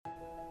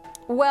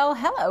Well,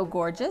 hello,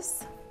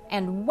 gorgeous,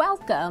 and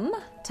welcome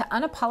to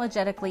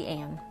Unapologetically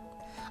Ann.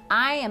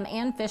 I am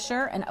Ann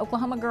Fisher, an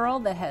Oklahoma girl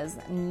that has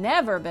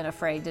never been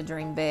afraid to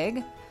dream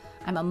big.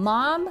 I'm a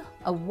mom,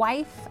 a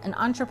wife, an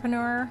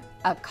entrepreneur,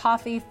 a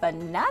coffee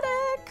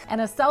fanatic,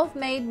 and a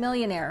self-made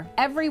millionaire.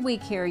 Every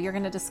week here, you're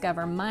going to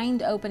discover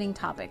mind-opening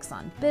topics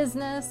on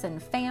business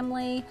and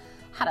family,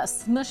 how to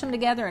smush them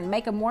together and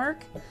make them work,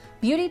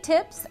 beauty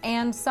tips,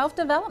 and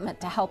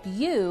self-development to help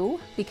you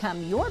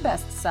become your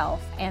best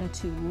self and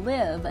to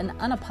live an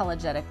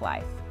unapologetic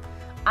life.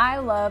 I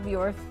love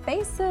your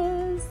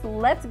faces.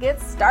 Let's get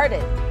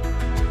started.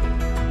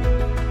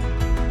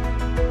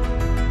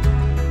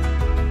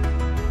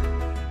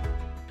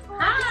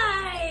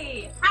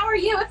 Hi. How are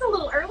you? It's a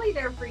little early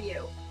there for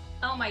you.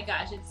 Oh my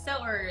gosh, it's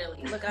so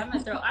early. Look, I'm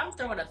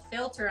throwing a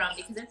filter on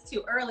because it's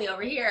too early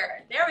over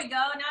here. There we go.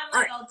 Now I'm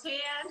like all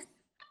tan.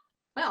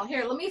 Well,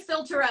 here, let me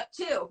filter up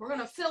too. We're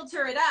going to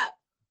filter it up.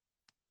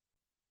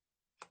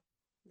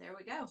 There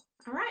we go.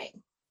 All right.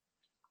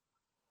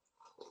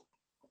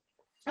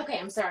 Okay,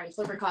 I'm sorry.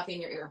 Flipper coffee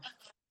in your ear.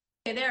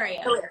 Okay, there I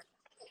am.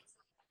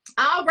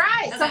 All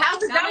right. Okay, so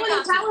how's it got my going in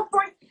coffee.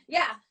 California?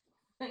 Yeah.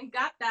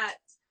 Got that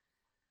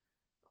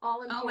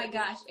all in. Oh my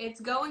gosh,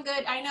 it's going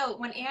good. I know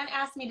when Ann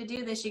asked me to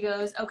do this, she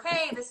goes,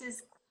 okay, this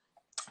is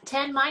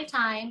 10 my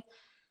time.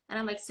 And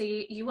I'm like, so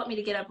you want me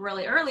to get up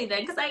really early then?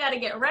 Because I got to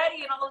get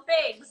ready and all the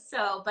things.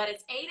 So, but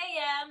it's 8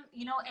 a.m.,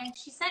 and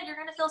she said, you're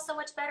going to feel so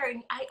much better.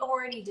 And I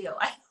already do.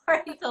 I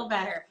already feel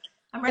better.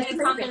 I'm ready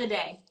to conquer the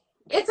day.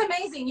 It's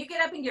amazing. You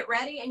get up and get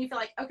ready and you feel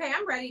like, okay,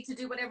 I'm ready to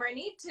do whatever I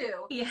need to.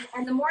 Yeah.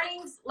 And the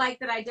mornings like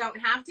that I don't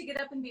have to get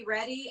up and be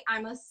ready,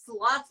 I'm a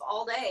slough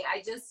all day.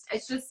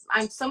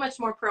 I'm so much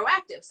more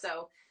proactive.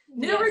 So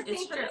new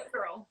routine for this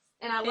girl.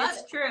 And I love it.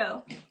 It's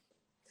true.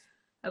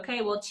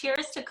 Okay, well,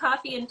 cheers to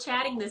coffee and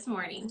chatting this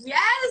morning.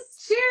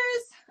 Yes,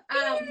 cheers.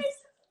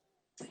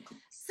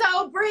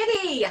 So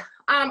Brittany,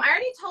 I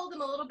already told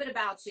them a little bit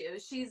about you.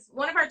 She's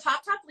one of our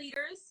top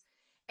leaders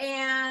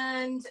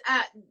and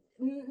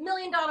 $1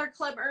 million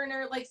club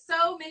earner, like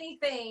so many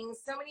things,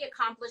 so many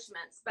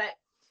accomplishments. But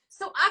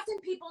so often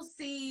people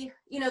see,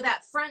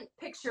 that front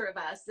picture of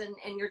us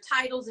and your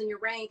titles and your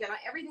rank and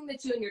everything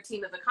that you and your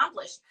team have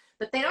accomplished,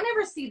 but they don't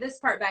ever see this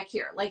part back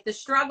here, like the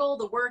struggle,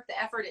 the work, the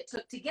effort it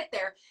took to get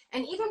there.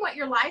 And even what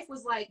your life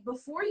was like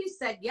before you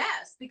said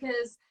yes,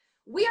 because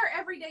we are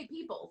everyday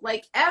people,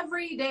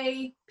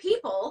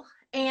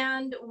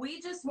 and we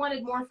just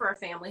wanted more for our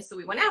family. So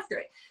we went after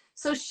it.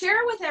 So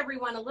share with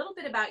everyone a little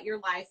bit about your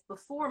life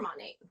before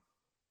Monat.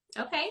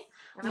 Okay.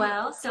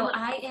 Well, so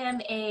I am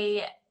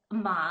a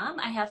mom.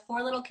 I have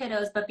 4 little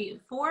kiddos, but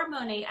before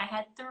Monat, I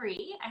had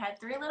 3. I had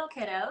 3 little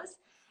kiddos,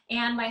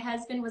 and my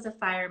husband was a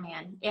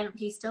fireman, and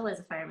he still is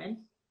a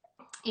fireman.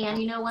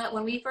 And you know what?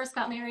 When we first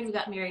got married, we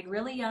got married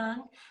really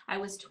young. I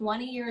was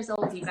 20 years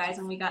old, you guys,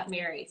 when we got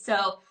married.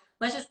 So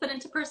let's just put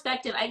into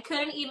perspective. I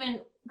couldn't even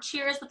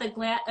cheers with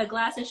a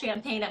glass of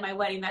champagne at my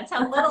wedding. That's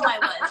how little I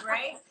was,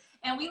 right?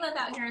 And we live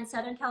out here in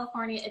Southern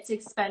California. It's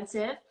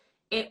expensive.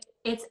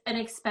 It's an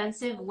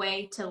expensive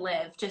way to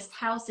live, just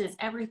houses,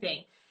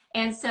 everything.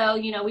 And so,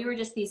 we were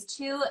just these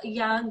 2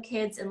 young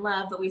kids in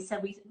love, but we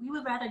said we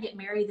would rather get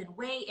married than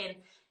wait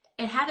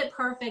and have it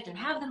perfect and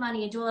have the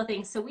money and do all the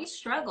things. So we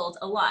struggled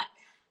a lot.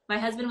 My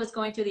husband was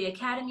going through the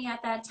academy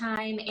at that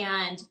time,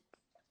 and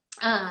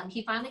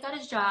he finally got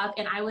his job,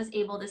 and I was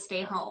able to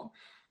stay home.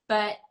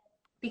 But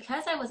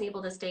because I was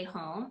able to stay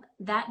home,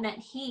 that meant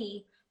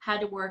he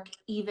had to work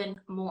even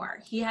more.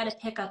 He had to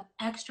pick up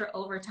extra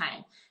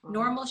overtime.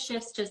 Normal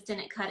shifts just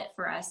didn't cut it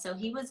for us. So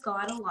he was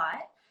gone a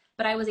lot,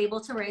 but I was able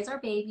to raise our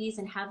babies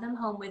and have them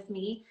home with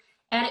me.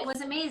 And it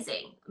was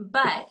amazing.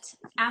 But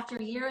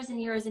after years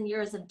and years and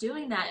years of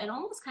doing that and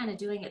almost kind of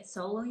doing it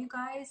solo, you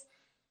guys,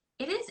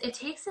 it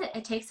takes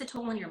a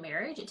toll on your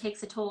marriage. It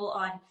takes a toll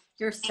on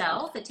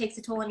yourself. It takes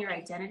a toll on your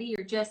identity.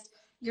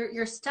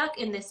 You're stuck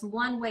in this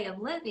one way of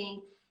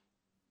living.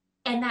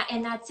 And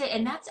that's it.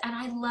 And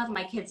I love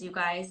my kids, you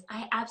guys.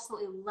 I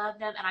absolutely love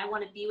them and I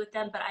want to be with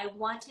them, but I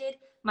wanted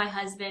my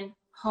husband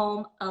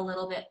home a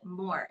little bit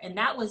more. And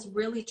that was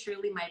really,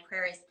 truly my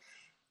prayer is,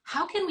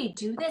 how can we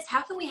do this?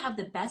 How can we have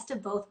the best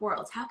of both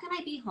worlds? How can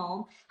I be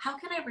home? How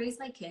can I raise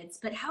my kids?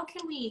 But how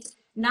can we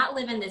not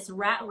live in this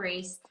rat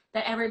race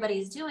that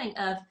everybody's doing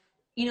of,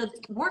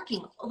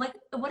 working? Like,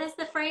 what is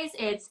the phrase?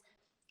 It's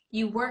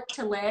you work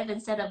to live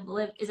instead of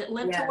live. Is it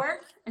live to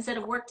work instead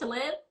of work to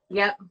live?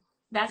 Yep.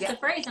 That's the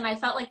phrase. And I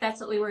felt like that's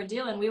what we were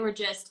doing. We were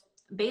just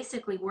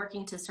basically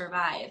working to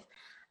survive.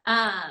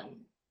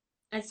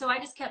 And so I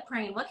just kept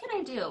praying, what can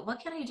I do? What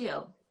can I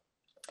do?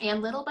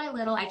 And little by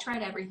little, I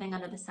tried everything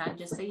under the sun,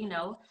 just so you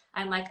know.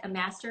 I'm like a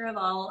master of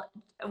all,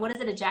 what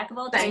is it, a jack of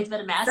all trades,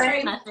 but a master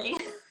of nothing.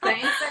 But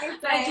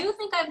I do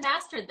think I've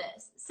mastered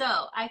this. So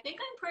I think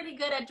I'm pretty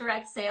good at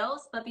direct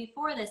sales. But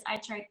before this, I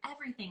tried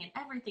everything and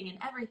everything and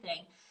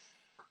everything.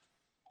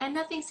 And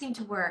nothing seemed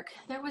to work.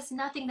 There was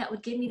nothing that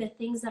would give me the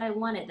things that I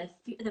wanted,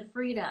 the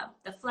freedom,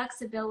 the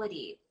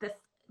flexibility,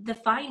 the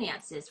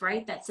finances,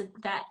 right?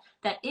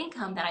 That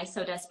income that I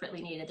so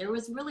desperately needed. There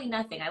was really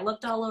nothing. I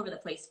looked all over the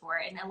place for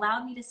it, and it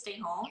allowed me to stay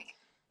home.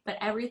 But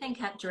everything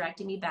kept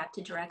directing me back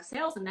to direct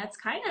sales, and that's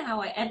kind of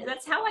how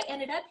that's how I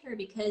ended up here,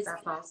 because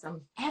That's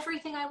awesome.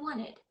 everything I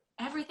wanted,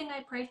 everything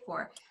I prayed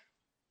for,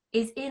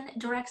 is in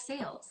direct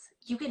sales.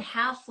 You can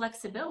have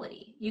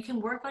flexibility. You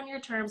can work on your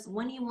terms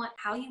when you want,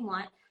 how you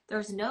want.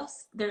 There's no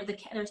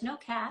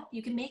cap.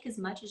 You can make as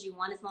much as you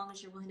want as long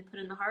as you're willing to put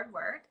in the hard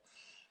work.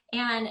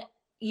 And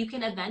you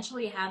can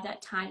eventually have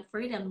that time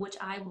freedom, which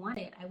I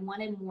wanted. I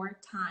wanted more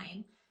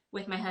time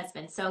with my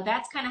husband. So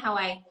that's kind of how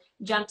I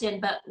jumped in.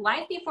 But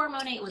life before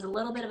Monat was a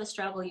little bit of a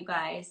struggle, you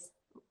guys.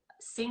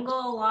 Single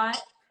a lot,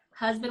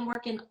 husband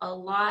working a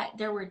lot.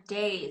 There were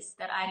days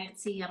that I didn't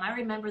see him. I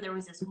remember there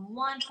was this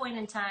one point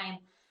in time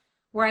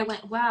where I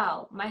went,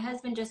 wow, my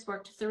husband just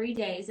worked 3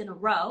 days in a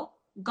row,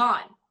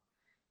 gone.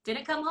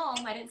 Didn't come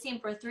home. I didn't see him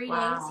for 3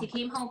 days. He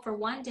came home for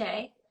 1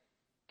 day,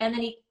 and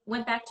then he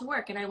went back to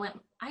work. And I went,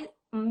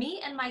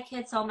 me and my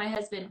kids saw my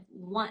husband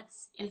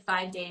once in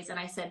 5 days, and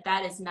I said,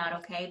 that is not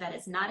okay. That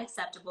is not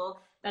acceptable.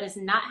 That is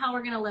not how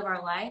we're going to live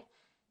our life.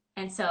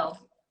 And so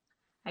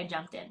I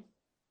jumped in.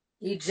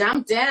 You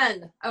jumped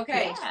in.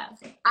 Okay. Yeah.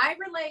 I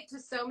relate to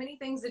so many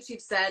things that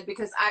you've said,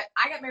 because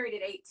I got married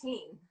at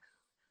 18,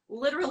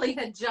 literally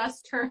had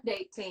just turned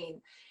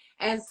 18.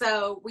 And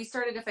so we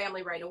started a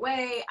family right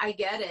away. I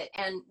get it.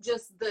 And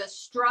just the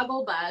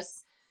struggle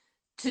bus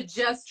to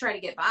just try to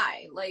get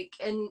by, like,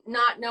 and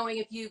not knowing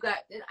if you got,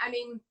 I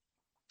mean,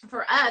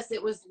 for us,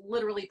 it was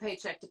literally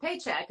paycheck to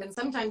paycheck, and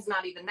sometimes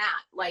not even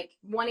that, like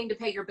wanting to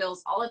pay your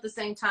bills all at the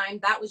same time.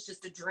 That was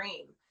just a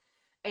dream.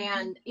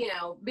 And, you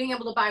know, being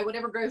able to buy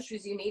whatever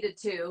groceries you needed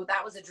to,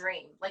 that was a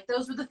dream. Like,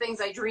 those were the things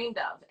I dreamed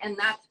of, and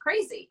that's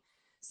crazy.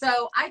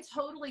 So I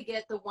totally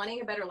get the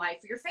wanting a better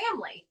life for your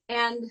family,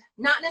 and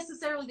not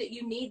necessarily that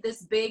you need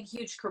this big,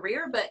 huge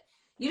career, but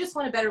you just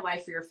want a better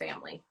life for your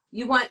family.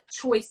 You want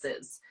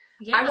choices.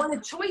 Yeah. I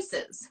wanted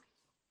choices.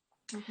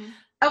 Mm-hmm.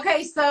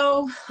 Okay.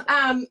 So,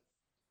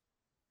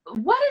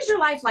 what is your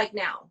life like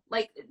now?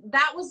 Like,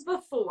 that was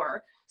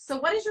before. So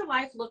what does your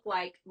life look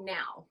like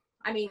now?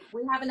 I mean,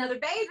 we have another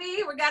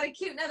baby. We got a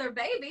cute another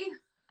baby.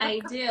 I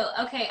do.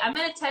 Okay. I'm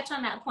going to touch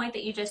on that point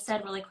that you just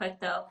said really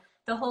quick, though.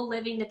 The whole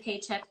living to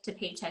paycheck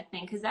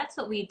thing, because that's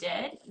what we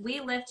did.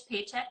 We lived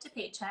paycheck to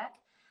paycheck.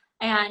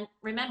 And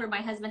remember,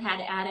 my husband had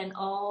to add in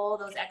all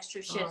those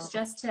extra shifts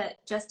just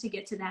to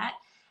get to that.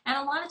 And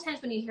a lot of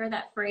times when you hear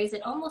that phrase,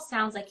 it almost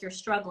sounds like you're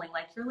struggling,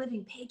 like you're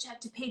living paycheck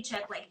to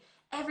paycheck, like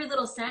every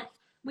little cent.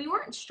 We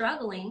weren't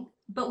struggling,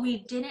 but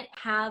we didn't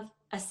have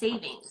a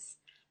savings.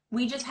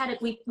 We just had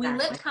it. We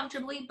lived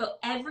comfortably, but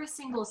every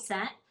single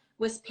cent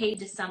was paid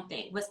to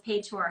something, was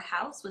paid to our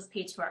house, was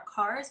paid to our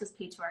cars, was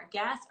paid to our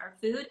gas, our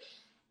food.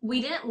 We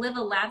didn't live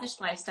a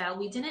lavish lifestyle.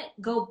 We didn't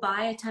go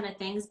buy a ton of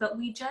things, but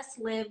we just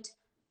lived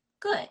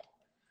good.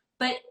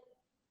 But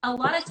a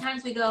lot of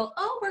times we go,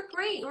 oh,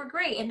 we're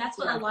great. And that's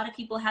what a lot of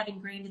people have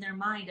ingrained in their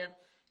mind of,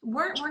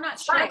 we're not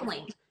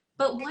struggling.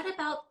 But what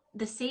about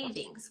the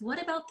savings?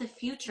 What about the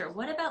future?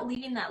 What about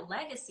leaving that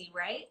legacy,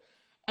 right?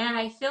 And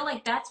I feel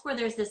like that's where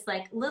there's this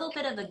like little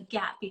bit of a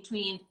gap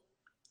between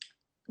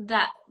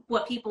that,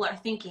 what people are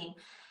thinking.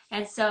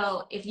 And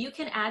so if you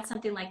can add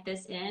something like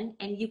this in,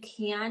 and you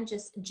can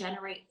just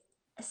generate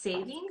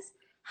savings,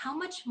 how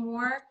much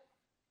more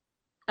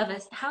of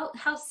us,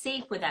 how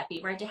safe would that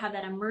be, right? To have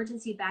that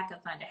emergency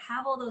backup fund, to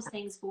have all those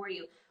things for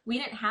you. We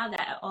didn't have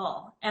that at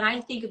all. And I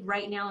think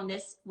right now in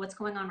this, what's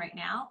going on right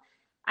now,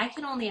 I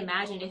can only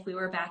imagine if we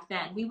were back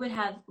then, we would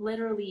have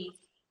literally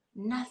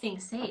nothing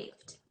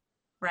saved,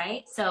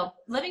 right? So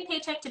living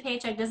paycheck to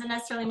paycheck doesn't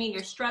necessarily mean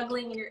you're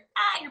struggling and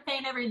you're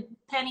paying every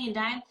penny and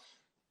dime,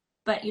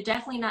 but you're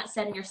definitely not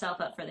setting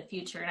yourself up for the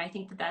future. And I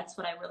think that that's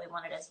what I really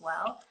wanted as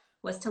well,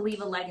 was to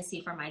leave a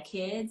legacy for my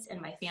kids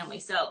and my family.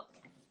 So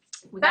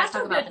we got to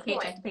talk about the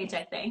paycheck to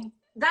paycheck thing.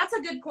 That's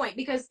a good point,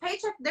 because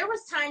paycheck, there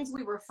was times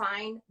we were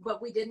fine,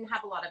 but we didn't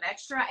have a lot of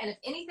extra. And if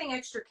anything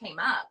extra came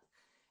up,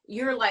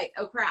 you're like,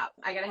 oh crap,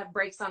 I got to have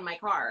brakes on my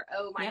car.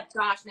 Oh my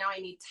gosh, now I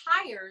need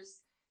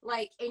tires.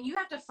 Like, and you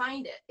have to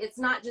find it. It's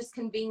not just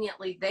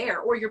conveniently there,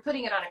 or you're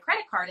putting it on a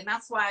credit card. And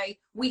that's why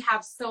we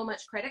have so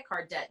much credit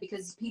card debt,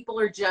 because people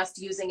are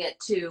just using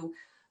it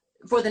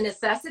for the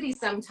necessity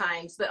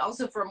sometimes, but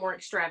also for a more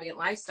extravagant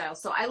lifestyle.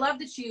 So I love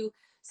that you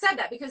said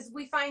that, because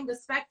we find the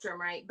spectrum,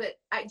 right? But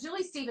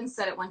Julie Stevens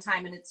said it one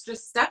time, and it's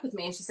just stuck with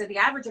me. And she said, the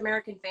average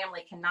American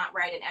family cannot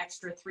write an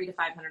extra $300 to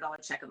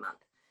 $500 check a month.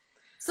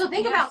 So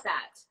think about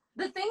that.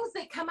 The things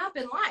that come up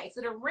in life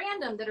that are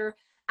random, that are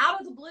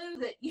out of the blue,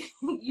 that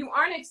you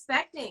aren't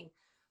expecting,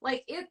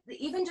 like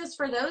even just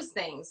for those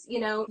things,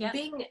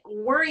 being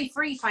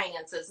worry-free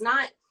finances.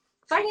 Not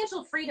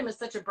financial freedom is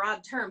such a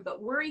broad term,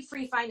 but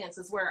worry-free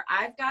finances, where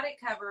I've got it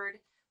covered.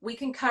 We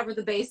can cover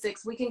the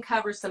basics. We can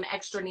cover some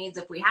extra needs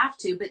if we have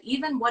to, but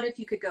even what if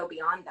you could go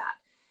beyond that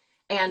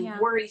and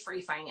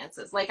worry-free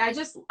finances? Like,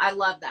 I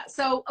love that.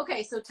 So,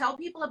 okay. So tell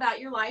people about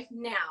your life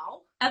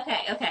now. Okay.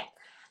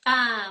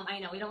 I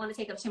know we don't want to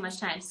take up too much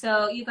time.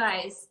 So you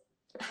guys,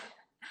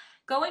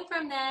 going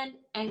from then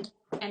and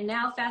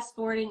now fast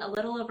forwarding a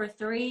little over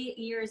 3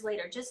 years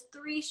later, just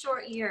 3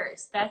 short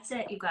years. That's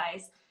it, you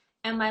guys.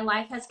 And my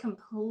life has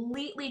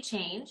completely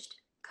changed,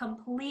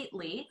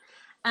 completely.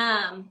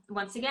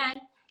 Once again,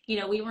 you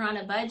know, we were on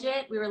a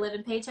budget. We were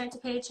living paycheck to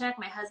paycheck.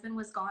 My husband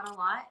was gone a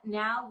lot.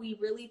 Now we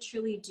really,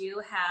 truly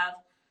do have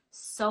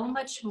so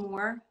much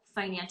more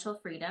financial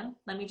freedom.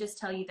 Let me just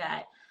tell you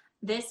that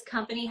this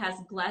company has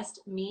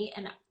blessed me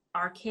and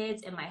our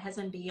kids and my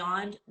husband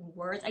beyond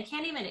words. I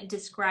can't even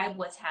describe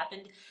what's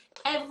happened,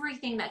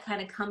 everything that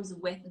kind of comes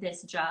with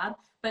this job.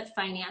 But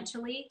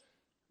financially,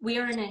 we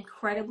are in an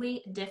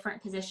incredibly different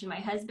position.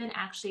 My husband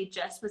actually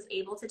just was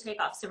able to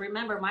take off. So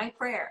remember, my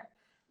prayer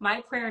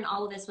in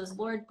all of this was,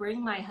 Lord,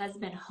 bring my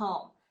husband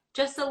home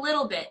just a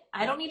little bit.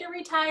 I don't need to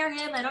retire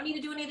him. I don't need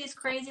to do any of these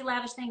crazy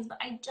lavish things, but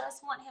I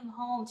just want him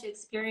home to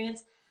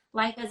experience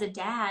life as a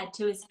dad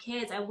to his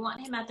kids. I want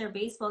him at their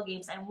baseball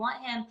games. I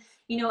want him,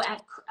 you know,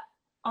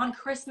 on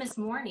Christmas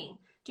morning.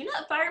 Do you know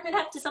that firemen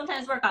have to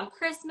sometimes work on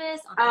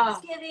Christmas, on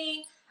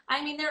Thanksgiving?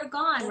 I mean, they're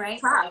gone,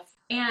 right? Tough.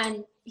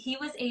 And he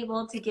was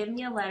able to give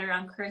me a letter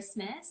on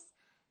Christmas,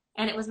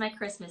 and it was my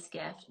Christmas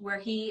gift, where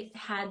he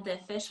had the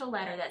official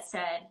letter that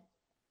said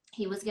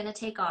he was going to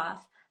take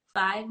off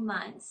 5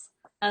 months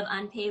of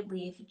unpaid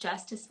leave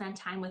just to spend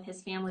time with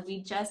his family.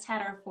 We just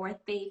had our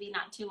 4th baby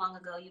not too long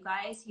ago, you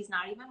guys. He's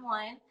not even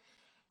 1.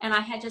 And I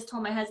had just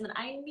told my husband,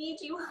 I need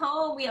you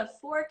home. We have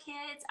 4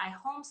 kids. I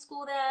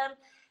homeschool them.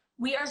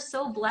 We are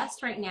so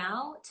blessed right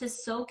now to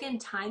soak in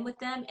time with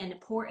them and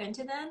pour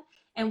into them.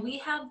 And we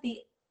have the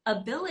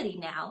ability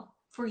now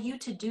for you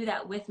to do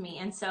that with me.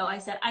 And so I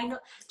said, I know,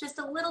 just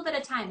a little bit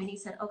of time. And he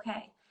said,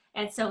 okay.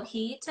 And so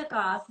he took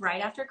off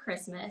right after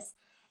Christmas,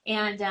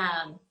 and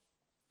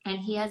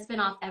he has been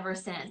off ever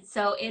since.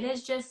 So it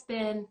has just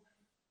been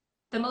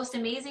the most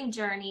amazing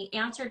journey,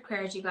 answered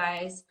prayers, you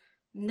guys.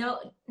 No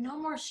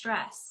more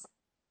stress.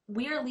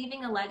 We are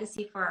leaving a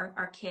legacy for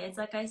our kids.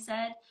 Like I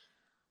said,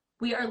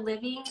 we are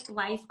living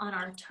life on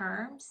our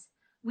terms.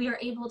 We are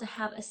able to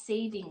have a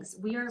savings.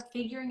 We are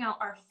figuring out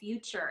our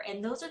future.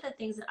 And those are the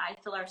things that I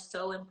feel are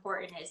so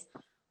important, is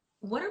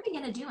what are we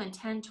going to do in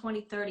 10,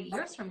 20, 30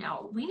 years from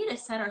now? We need to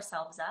set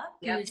ourselves up.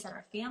 We need to set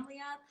our family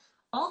up.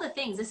 All the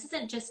things. This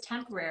isn't just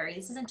temporary.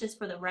 This isn't just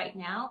for the right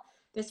now.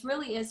 This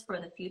really is for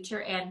the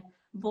future. And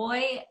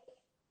boy,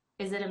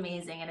 is it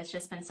amazing. And it's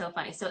just been so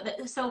funny. So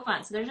it's so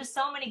fun. So there's just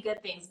so many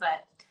good things,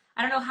 but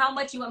I don't know how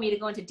much you want me to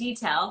go into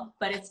detail,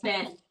 but it's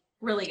been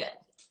really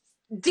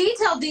good.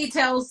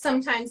 Details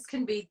sometimes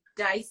can be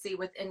dicey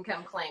with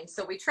income claims.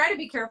 So we try to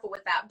be careful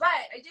with that, but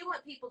I do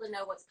want people to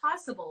know what's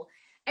possible.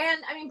 And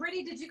I mean,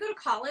 Brittany, did you go to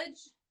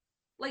college?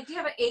 Like, do you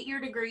have an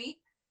 8-year degree?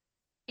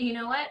 You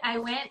know what? I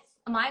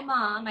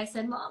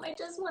said, Mom, I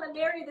just want to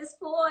marry this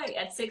boy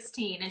at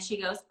 16. And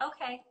she goes,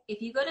 okay,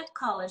 if you go to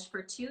college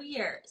for 2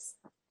 years,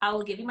 I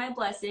will give you my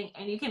blessing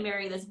and you can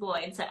marry this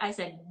boy. And so I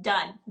said,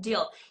 done,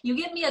 deal. You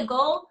give me a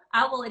goal,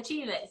 I will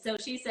achieve it. So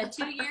she said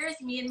 2 years.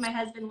 Me and my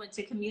husband went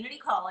to community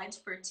college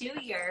for 2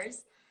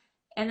 years.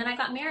 And then I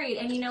got married.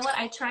 And you know what?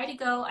 I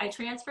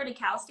transferred to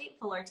Cal State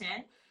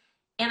Fullerton.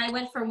 And I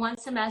went for 1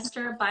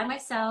 semester by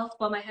myself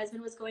while my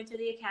husband was going through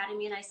the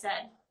academy. And I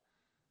said,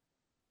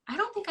 I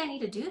don't think I need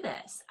to do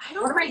this. I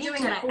don't think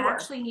that I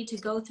actually need to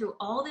go through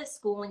all this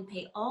schooling,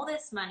 pay all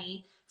this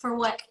money for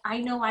what I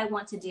know I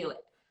want to do.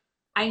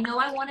 I know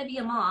I want to be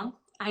a mom.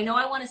 I know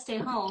I want to stay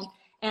home.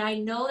 And I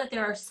know that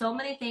there are so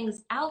many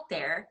things out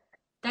there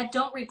that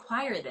don't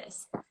require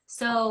this.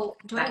 So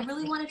do I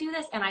really want to do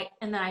this? And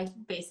then I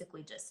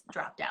basically just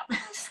dropped out.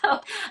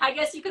 So I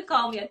guess you could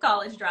call me a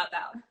college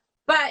dropout.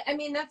 But I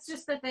mean, that's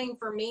just the thing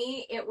for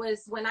me. It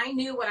was when I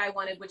knew what I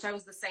wanted, which I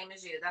was the same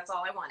as you. That's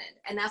all I wanted.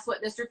 And that's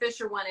what Mr.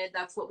 Fisher wanted.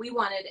 That's what we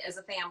wanted as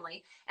a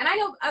family. And I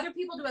know other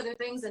people do other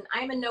things, and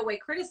I'm in no way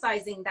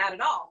criticizing that at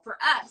all. For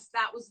us,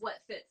 that was what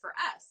fit for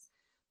us.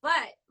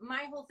 But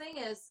my whole thing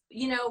is,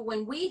 you know,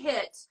 when we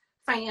hit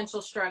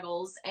financial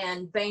struggles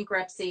and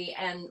bankruptcy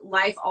and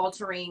life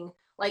altering,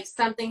 like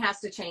something has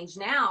to change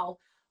now,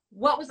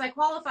 what was I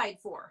qualified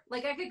for?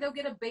 Like, I could go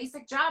get a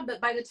basic job,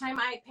 but by the time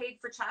I paid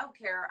for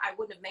childcare, I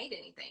wouldn't have made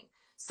anything.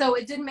 So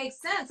it didn't make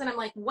sense. And I'm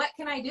like, what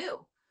can I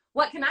do?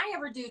 What can I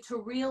ever do to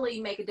really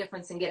make a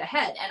difference and get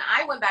ahead? And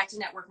I went back to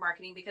network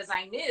marketing because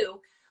I knew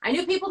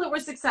people that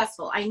were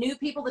successful. I knew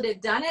people that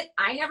had done it.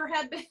 I never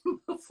had been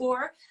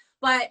before,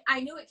 but I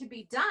knew it could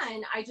be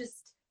done. I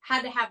just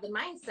had to have the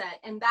mindset.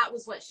 And that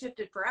was what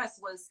shifted for us.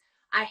 Was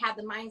I had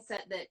the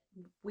mindset that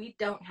we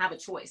don't have a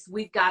choice.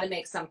 We've got to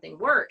make something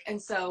work.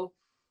 And so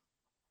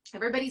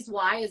everybody's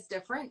why is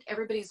different.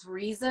 Everybody's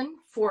reason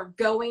for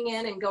going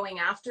in and going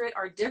after it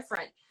are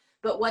different.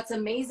 But what's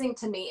amazing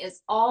to me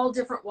is all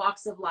different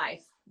walks of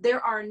life.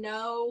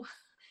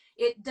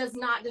 It does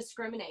not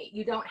discriminate.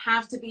 You don't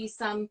have to be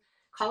some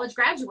college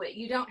graduate.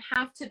 You don't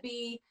have to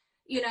be,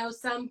 you know,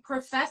 some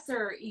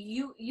professor.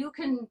 You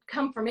can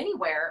come from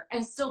anywhere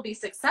and still be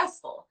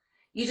successful.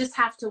 You just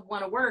have to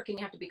want to work, and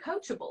you have to be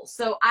coachable.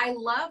 So I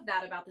love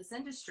that about this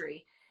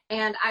industry.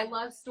 And I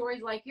love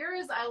stories like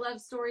yours. I love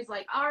stories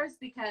like ours,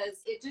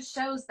 because it just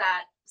shows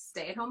that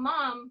stay-at-home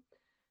mom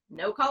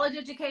no college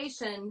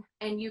education,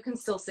 and you can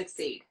still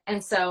succeed.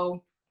 And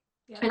so,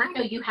 and I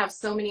know you have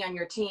so many on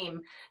your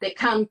team that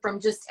come from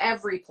just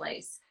every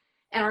place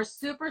and are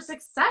super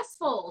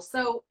successful.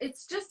 So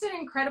it's just an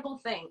incredible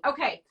thing.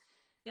 Okay.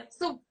 Yep.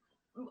 So,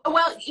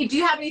 well, do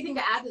you have anything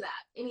to add to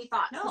that? Any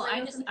thoughts? No,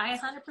 I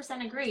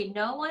 100% agree.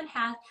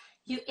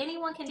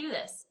 Anyone can do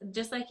this.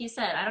 Just like you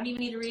said, I don't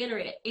even need to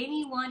reiterate it.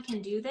 Anyone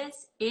can do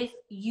this if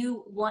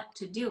you want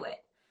to do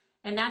it.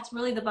 And that's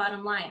really the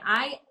bottom line.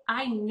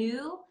 I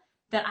knew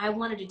that I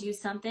wanted to do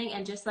something.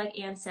 And just like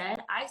Ann said,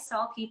 I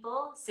saw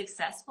people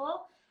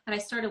successful and I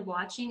started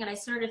watching and I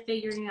started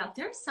figuring out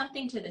there's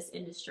something to this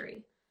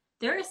industry.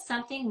 There is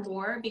something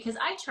more, because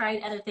I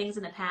tried other things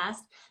in the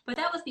past, but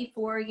that was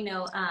before,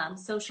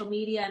 social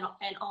media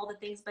and all the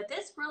things. But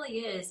this really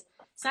is,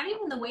 it's not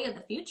even the way of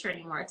the future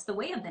anymore. It's the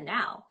way of the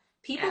now.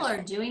 People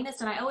are doing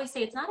this. And I always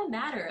say it's not a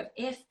matter of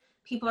if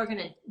people are going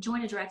to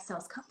join a direct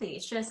sales company.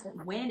 It's just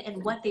when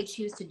and what they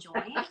choose to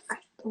join.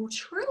 Well,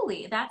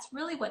 truly, that's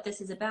really what this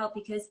is about,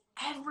 because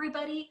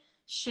everybody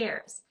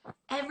shares.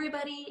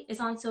 Everybody is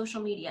on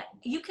social media.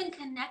 You can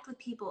connect with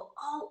people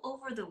all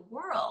over the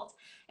world.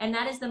 And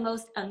that is the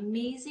most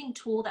amazing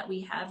tool that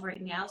we have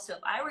right now. So if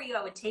I were you,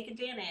 I would take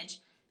advantage,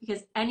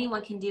 because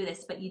anyone can do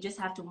this, but you just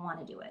have to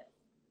want to do it.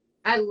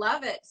 I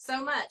love it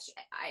so much.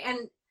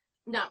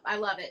 I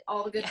love it.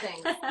 All the good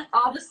things,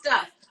 all the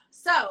stuff.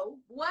 So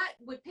what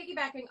would,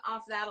 piggybacking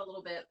off that a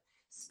little bit,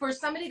 for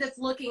somebody that's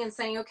looking and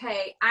saying,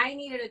 okay, I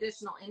need an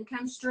additional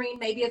income stream.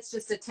 Maybe it's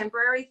just a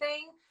temporary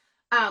thing.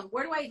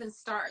 Where do I even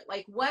start?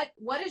 Like, what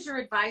is your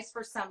advice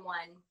for someone?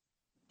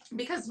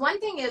 Because one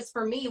thing is,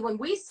 for me, when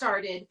we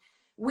started,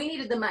 we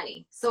needed the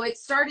money. So it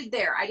started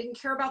there. I didn't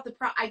care about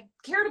I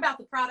cared about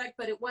the product,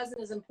 but it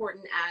wasn't as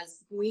important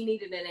as we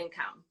needed an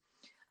income.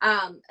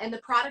 And the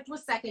product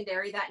was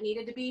secondary. That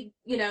needed to be,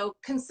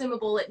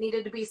 consumable. It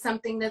needed to be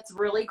something that's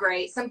really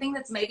great, something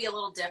that's maybe a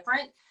little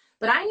different,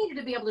 but I needed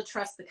to be able to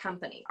trust the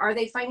company. Are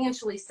they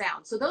financially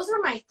sound? So those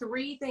were my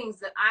 3 things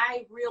that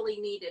I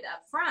really needed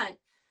up front.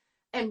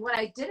 And what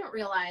I didn't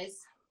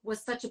realize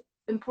was such an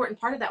important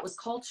part of that was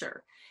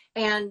culture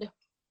and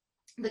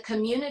the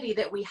community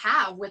that we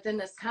have within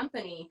this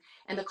company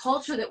and the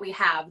culture that we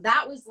have.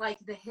 That was like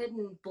the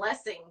hidden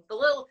blessing, the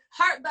little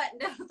heart button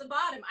down at the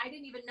bottom. I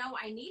didn't even know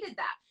I needed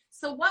that.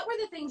 So what were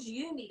the things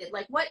you needed?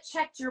 Like, what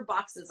checked your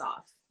boxes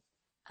off?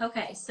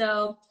 Okay.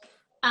 So,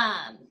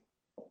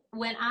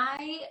 when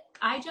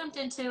I jumped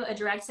into a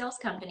direct sales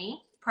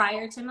company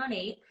prior to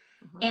Monat,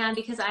 and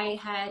because I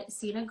had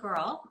seen a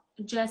girl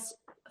just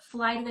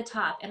fly to the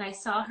top, and I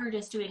saw her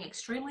just doing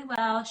extremely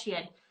well. She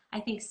had, I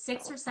think,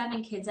 6 or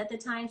 7 kids at the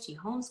time. She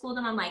homeschooled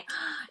them. I'm like,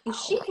 if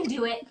she can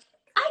do it,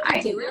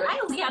 I can do it. I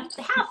only have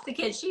half the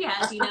kids she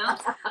has,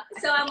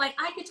 So I'm like,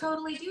 I could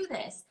totally do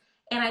this.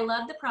 And I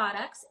love the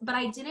products, but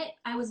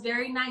I was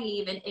very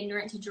naive and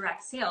ignorant to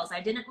direct sales.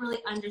 I didn't really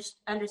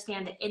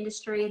understand the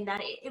industry, and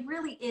that it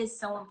really is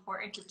so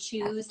important to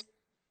choose.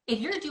 If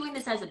you're doing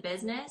this as a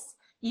business,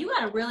 you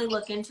got to really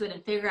look into it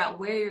and figure out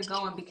where you're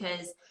going,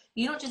 because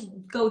you don't just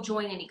go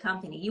join any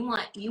company. You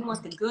want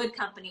the good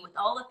company with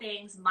all the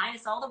things,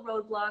 minus all the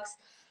roadblocks.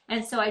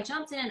 And so I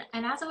jumped in,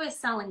 and as I was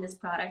selling this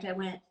product, I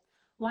went,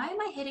 why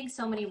am I hitting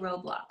so many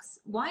roadblocks?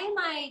 Why am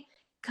I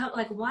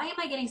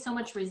getting so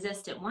much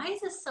resistance? Why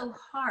is this so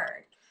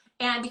hard?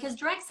 And because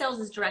direct sales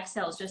is direct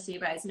sales, just so you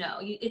guys know,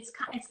 it's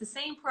the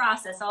same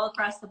process all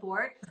across the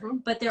board,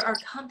 but there are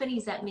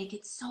companies that make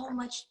it so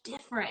much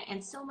different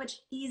and so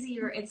much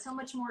easier and so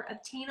much more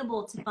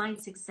obtainable to find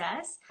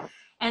success.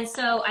 And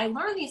so I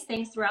learned these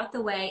things throughout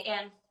the way.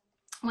 And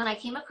when I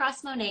came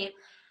across Monat,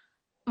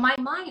 my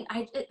mind,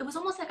 it was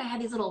almost like I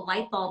had these little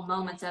light bulb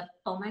moments of,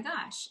 oh my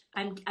gosh,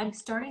 I'm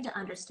starting to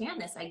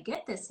understand this. I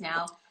get this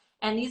now.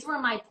 And these were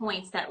my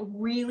points that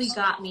really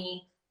got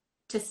me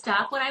to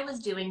stop what I was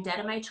doing dead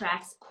in my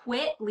tracks,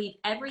 quit, leave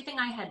everything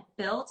I had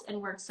built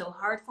and worked so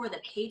hard for, the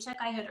paycheck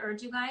I had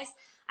earned, you guys.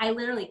 I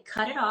literally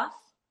cut it off.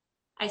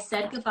 I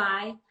said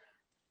goodbye.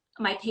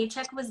 My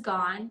paycheck was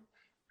gone.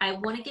 I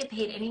wouldn't get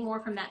paid any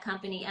more from that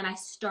company. And I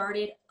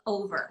started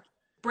over,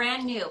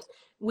 brand new,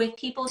 with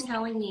people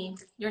telling me,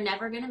 you're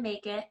never going to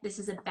make it. This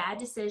is a bad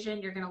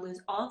decision. You're going to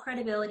lose all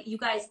credibility. You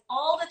guys,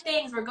 all the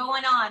things were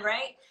going on,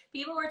 right?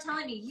 People were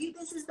telling me,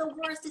 this is the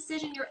worst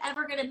decision you're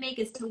ever going to make,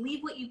 is to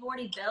leave what you've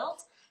already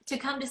built to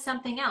come to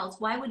something else.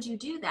 Why would you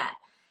do that?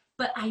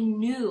 But I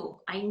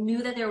knew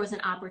that there was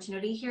an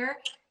opportunity here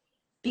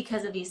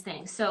because of these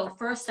things. So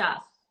first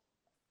off,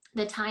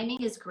 the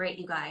timing is great,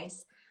 you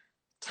guys.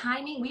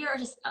 Timing, we are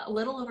just a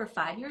little over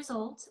 5 years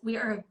old. We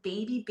are a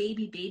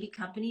baby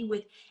company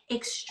with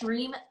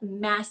extreme,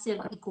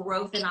 massive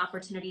growth and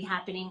opportunity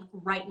happening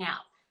right now.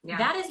 Yeah.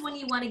 That is when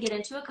you want to get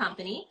into a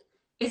company.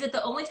 Is it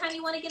the only time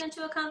you want to get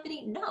into a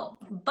company? No.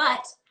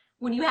 But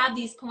when you have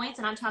these points,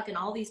 and I'm talking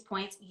all these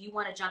points, you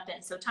want to jump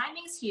in. So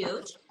timing's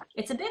huge.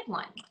 It's a big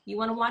one. You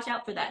want to watch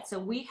out for that. So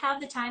we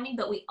have the timing,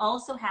 but we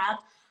also have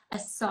a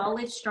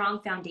solid, strong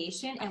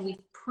foundation, and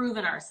we've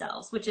proven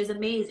ourselves, which is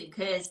amazing,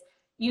 because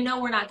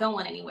we're not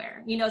going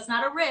anywhere. It's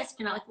not a risk.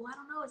 You're not like, well, I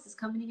don't know, is this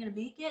company going to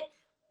make it?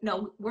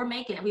 no, we're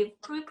making it. We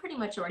pretty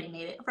much already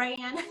made it, right,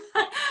 Ann?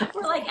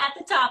 We're like at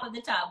the top of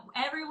the top.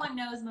 Everyone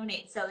knows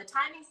Monat. So the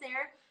timing's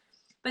there.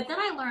 But then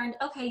I learned,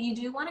 okay, you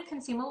do want a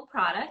consumable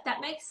product.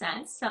 That makes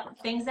sense. Some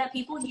things that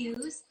people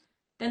use,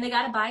 then they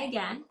got to buy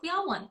again. We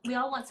all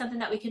want something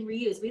that we can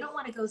reuse. We don't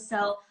want to go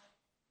sell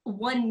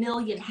 1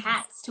 million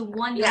hats to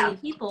 1 million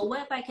people.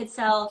 What if I could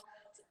sell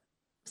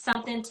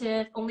something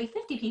to only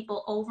 50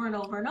 people over and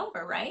over and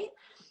over, right?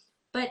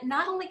 But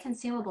not only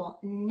consumable,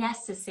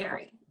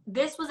 necessary.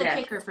 This was a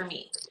kicker for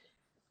me.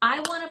 I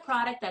want a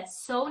product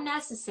that's so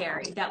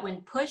necessary that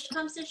when push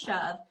comes to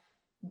shove,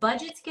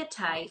 budgets get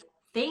tight,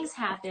 things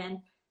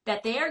happen,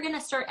 that they are going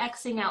to start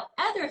Xing out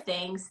other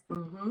things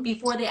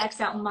before they X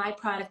out my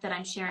product that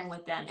I'm sharing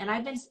with them. And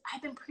I've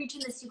been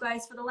preaching this, you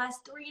guys, for the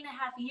last 3.5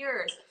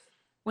 years.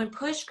 When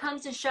push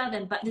comes to shove,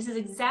 but this is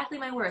exactly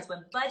my words,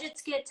 when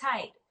budgets get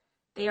tight,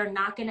 they are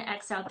not going to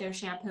X out their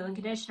shampoo and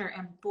conditioner.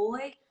 And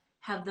boy,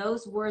 have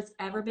those words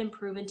ever been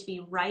proven to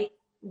be right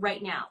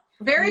now.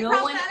 Very no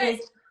prophetic. One is,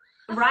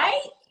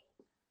 right?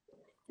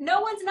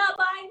 No one's not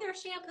buying their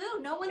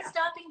shampoo. No one's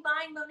stopping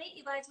buying Monat,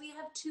 you guys. We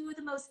have two of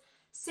the most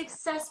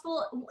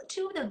successful,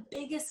 two of the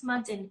biggest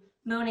months in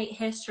Monat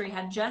history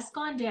have just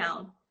gone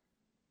down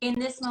in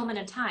this moment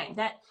of time.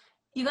 That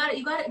you got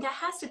that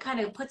has to kind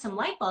of put some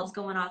light bulbs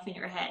going off in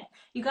your head.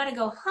 You got to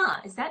go,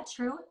 is that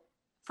true?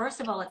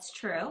 First of all, it's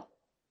true.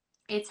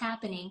 It's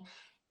happening.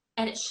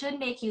 And it should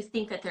make you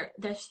think that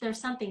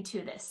there's something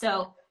to this.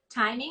 So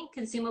timing,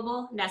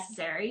 consumable,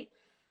 necessary.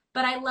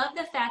 But I love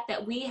the fact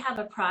that we have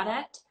a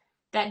product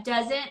that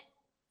doesn't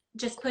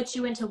just put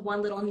you into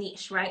one little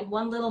niche, right?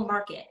 One little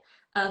market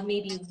of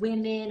maybe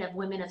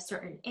women of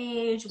certain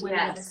age,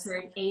 women of a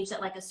certain age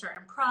that like a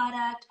certain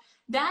product.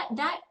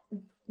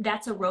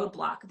 That's a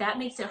roadblock. That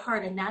makes it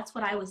hard. And that's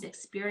what I was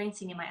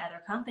experiencing in my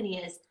other company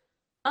is,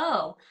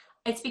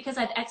 it's because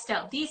I've X'd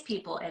out these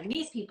people and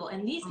these people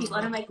and these people.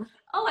 And I'm like,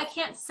 I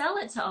can't sell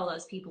it to all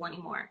those people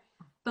anymore.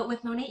 But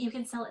with Monat, you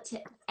can sell it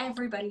to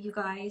everybody, you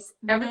guys.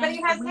 Everybody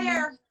who has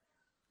hair.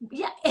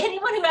 Yeah,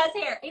 anyone who has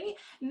hair. Any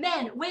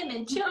men,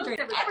 women, children,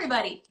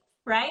 everybody,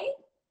 right?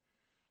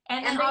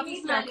 And then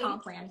obviously our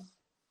comp plan.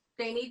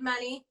 They need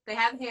money, they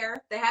have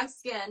hair, they have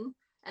skin,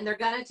 and they're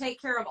going to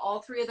take care of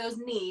all three of those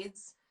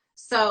needs.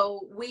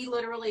 So we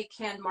literally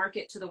can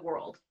market to the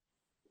world.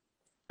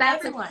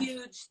 That's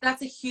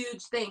a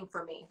huge thing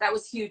for me. That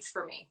was huge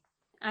for me.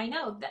 I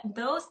know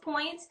those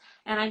points,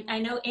 and I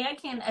know Ann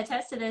can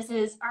attest to this,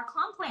 is our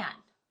comp plan,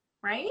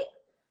 right?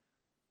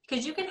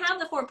 Because you can have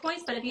the 4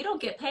 points, but if you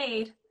don't get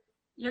paid,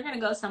 you're going to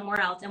go somewhere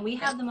else. And we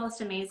have the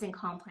most amazing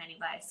comp plan, you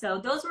guys. So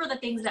those were the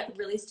things that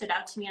really stood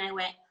out to me. And I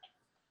went,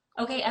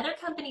 okay, other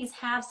companies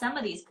have some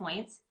of these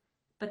points,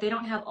 but they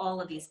don't have all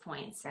of these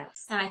points.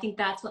 Yes. And I think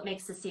that's what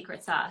makes the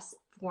secret sauce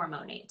for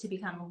Monat to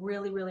become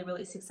really, really,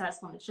 really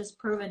successful. And it's just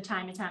proven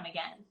time and time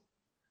again.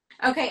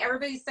 Okay,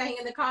 everybody's saying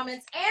in the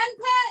comments, and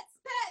pets.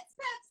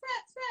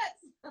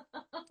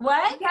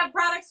 What? We have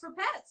products for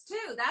pets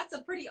too. That's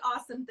a pretty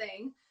awesome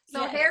thing.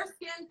 So hair,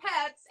 skin,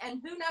 pets,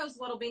 and who knows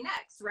what'll be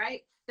next,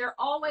 right? They're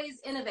always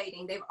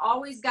innovating. They've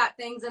always got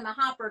things in the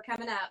hopper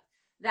coming up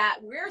that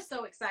we're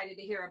so excited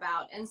to hear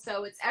about. And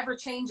so it's ever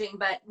changing,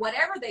 but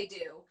whatever they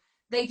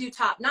do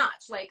top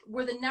notch. Like,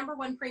 we're the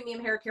 #1 premium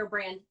hair care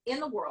brand in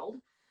the world.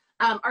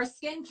 Our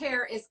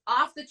skincare is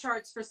off the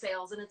charts for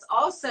sales, and it's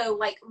also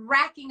like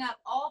racking up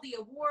all the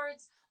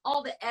awards,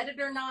 all the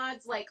editor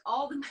nods. Like,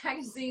 all the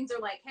magazines are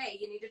like, hey,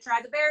 you need to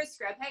try the berry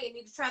scrub. Hey, you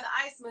need to try the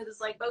eye smooth.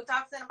 It's like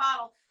Botox in a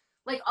bottle.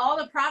 Like, all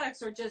the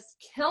products are just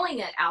killing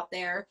it out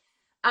there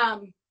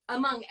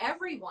among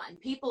everyone.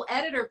 People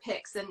editor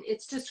picks, and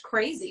it's just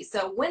crazy.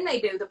 So when they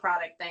do the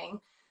product thing,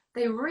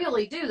 they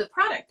really do the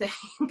product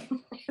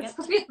thing. It's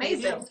pretty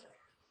amazing.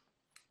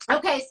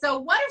 Okay, so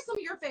what are some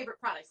of your favorite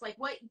products? Like,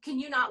 what can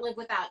you not live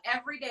without?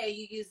 Every day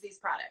you use these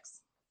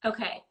products.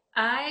 Okay,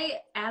 I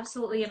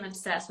absolutely am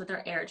obsessed with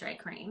our air dry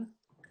cream.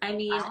 I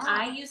mean,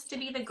 I used to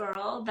be the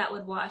girl that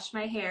would wash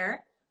my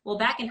hair. Well,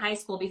 back in high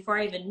school, before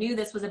I even knew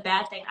this was a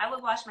bad thing, I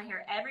would wash my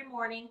hair every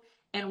morning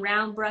and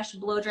round brush,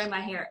 blow dry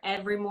my hair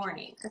every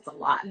morning. That's a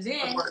lot of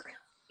work.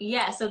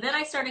 Yeah, so then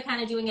I started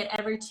kind of doing it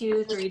every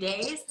 2-3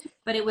 days,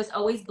 but it was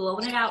always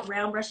blowing it out,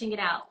 round brushing it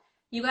out.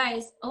 You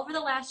guys, over the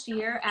last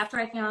year, after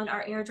I found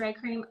our air dry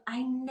cream,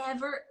 I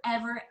never,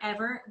 ever,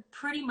 ever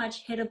pretty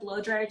much hit a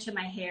blow dryer to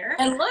my hair.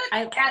 And look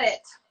at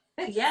it.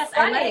 Yes,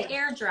 I let it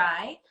air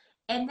dry.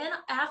 And then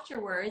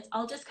afterwards,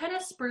 I'll just kind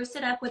of spruce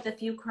it up with a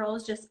few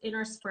curls just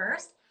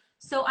interspersed.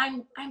 So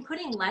I'm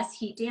putting less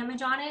heat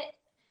damage on it,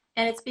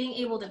 and it's being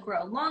able to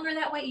grow longer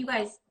that way. You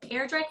guys,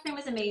 air dry cream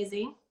is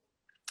amazing.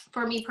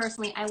 For me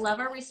personally, I love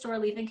our Restore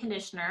Leave-In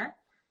Conditioner.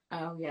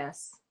 Oh,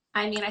 yes.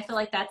 I mean, I feel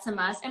like that's a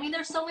must. I mean,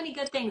 there's so many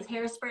good things.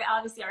 Hairspray,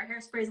 obviously, our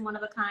hairspray is one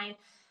of a kind.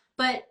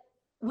 But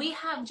we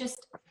have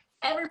just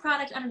every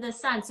product under the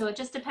sun. So it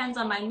just depends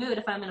on my mood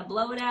if I'm going to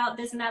blow it out,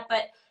 this and that.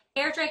 But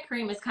air dry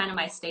cream is kind of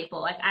my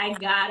staple. Like, I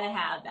got to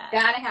have that.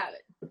 Got to have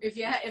it.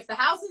 If the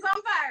house is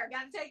on fire,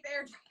 got to take the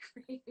air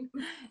dry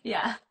cream.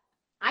 Yeah.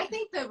 I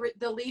think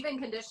the leave-in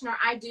conditioner,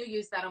 I do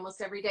use that almost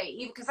every day,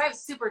 even because I have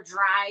super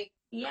dry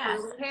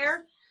curly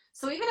hair.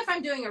 So even if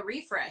I'm doing a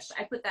refresh,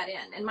 I put that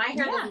in, and my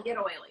hair doesn't get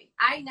oily.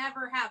 I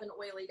never have an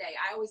oily day.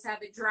 I always have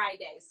a dry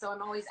day. So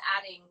I'm always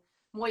adding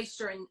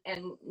moisture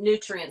and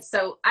nutrients.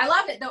 So I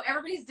love it, though.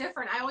 Everybody's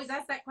different. I always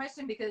ask that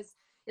question because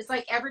it's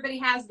like everybody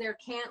has their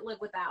can't live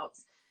without.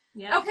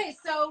 Yeah. Okay.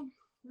 So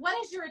what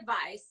is your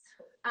advice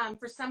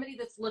for somebody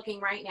that's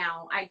looking right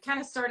now? I kind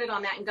of started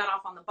on that and got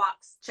off on the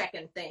box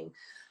checking thing.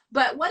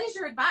 But what is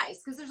your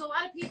advice? Because there's a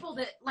lot of people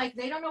that, like,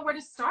 they don't know where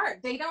to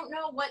start. They don't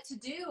know what to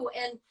do.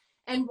 And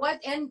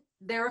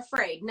they're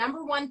afraid.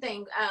 Number one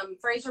thing,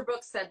 Fraser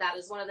Brooks said that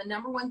is one of the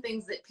number one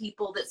things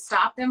that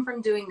stop them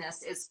from doing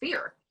this is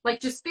fear. Like,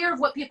 just fear of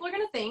what people are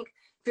going to think,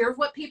 fear of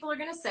what people are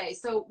going to say.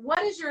 So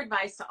what is your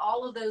advice to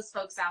all of those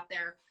folks out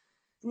there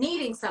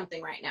needing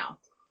something right now?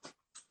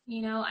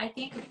 You know, I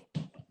think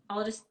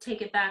I'll just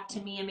take it back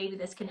to me, and maybe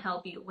this can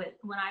help you with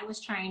when I was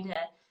trying to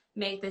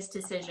make this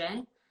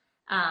decision.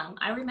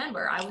 I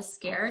remember I was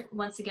scared.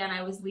 Once again,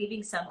 I was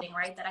leaving something,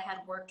 right, that I had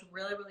worked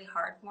really, really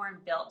hard for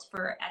and built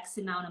for X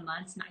amount of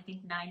months, and I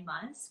think 9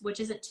 months, which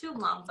isn't too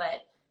long, but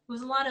it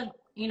was a lot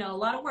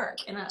of work,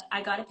 and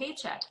I got a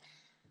paycheck.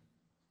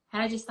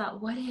 And I just thought,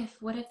 what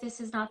if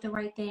this is not the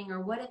right thing? Or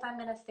what if I'm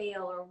going to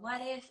fail? Or what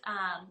if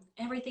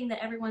everything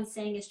that everyone's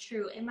saying is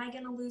true? Am I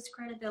going to lose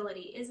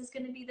credibility? Is this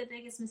going to be the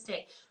biggest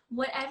mistake?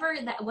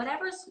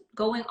 Whatever's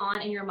going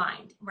on in your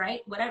mind,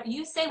 right? Whatever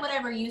you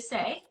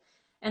say.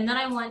 And then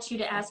I want you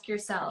to ask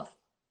yourself,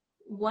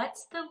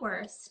 what's the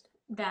worst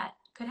that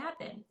could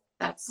happen?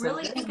 That's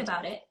really think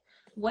about it.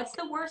 What's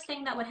the worst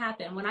thing that would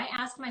happen? When I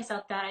asked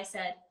myself that, I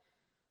said,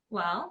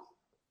 well,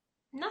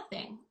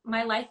 nothing.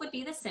 My life would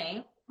be the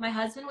same. My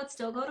husband would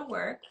still go to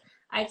work.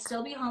 I'd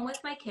still be home with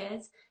my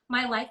kids.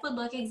 My life would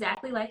look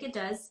exactly like it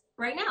does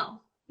right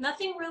now.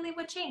 Nothing really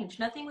would change.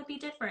 Nothing would be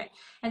different.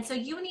 And so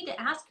you need to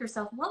ask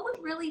yourself, what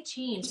would really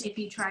change if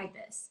you tried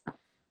this?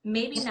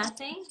 Maybe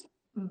nothing,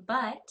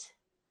 but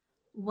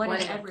what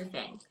if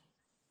everything?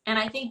 And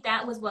I think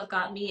that was what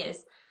got me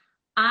is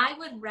I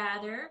would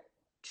rather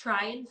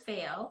try and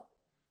fail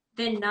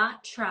than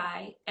not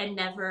try and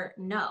never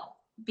know.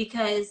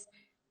 Because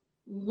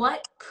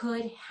what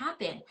could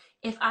happen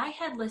if I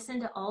had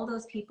listened to all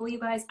those people, you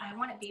guys? I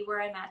want to be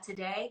where I'm at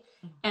today,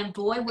 and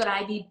boy, would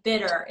I be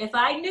bitter if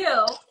I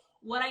knew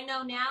what I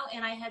know now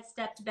and I had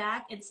stepped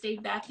back and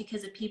stayed back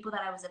because of people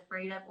that I was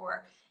afraid of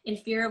or in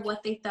fear of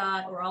what they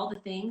thought or all the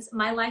things.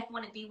 My life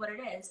wouldn't be what it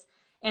is,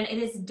 and it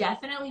is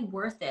definitely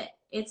worth it.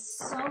 It's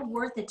so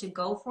worth it to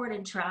go for it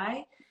and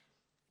try,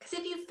 because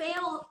if you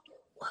fail,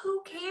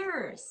 who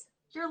cares?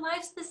 Your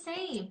life's the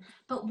same.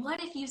 But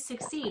what if you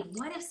succeed?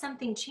 What if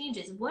something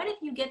changes? What if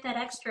you get that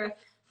extra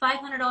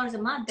 $500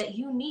 a month that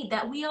you need,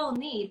 that we all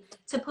need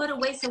to put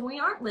away so we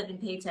aren't living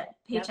paycheck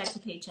to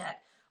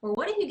paycheck? Or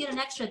what if you get an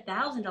extra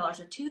 $1,000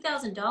 or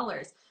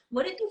 $2,000?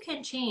 What if you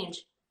can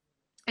change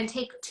and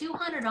take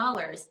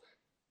 $200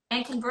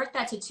 and convert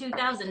that to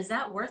 $2,000? Is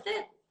that worth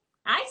it?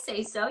 I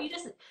say so.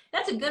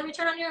 That's a good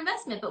return on your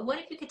investment. But what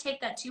if you could take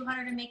that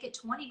 200 and make it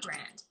 20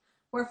 grand?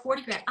 Or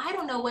 40 grand. I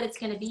don't know what it's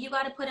going to be. You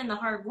got to put in the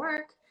hard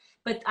work,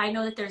 but I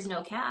know that there's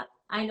no cap.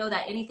 I know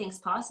that anything's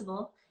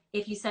possible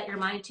if you set your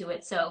mind to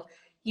it. So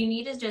you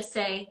need to just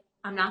say,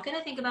 I'm not going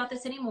to think about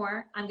this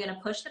anymore. I'm going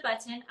to push the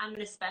button. I'm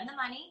going to spend the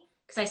money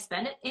because I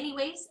spend it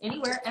anyways,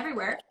 anywhere,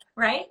 everywhere,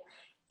 right?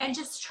 And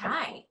just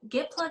try.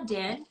 Get plugged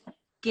in,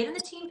 get in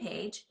the team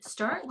page,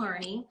 start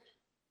learning,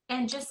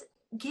 and just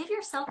give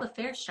yourself a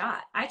fair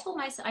shot. I told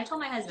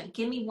my husband,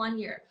 give me 1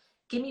 year.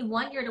 Give me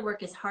 1 year to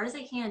work as hard as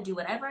I can, do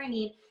whatever I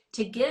need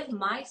to give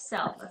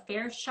myself a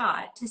fair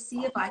shot to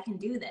see if I can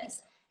do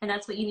this. And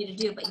that's what you need to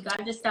do. But you got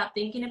to just stop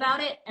thinking about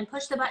it and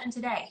push the button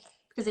today.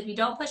 Because if you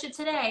don't push it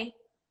today,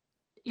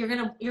 you're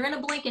gonna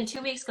blink and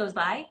 2 weeks goes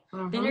by.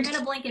 Mm-hmm. Then you're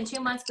gonna blink and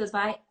 2 months goes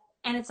by,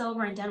 and it's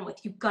over and done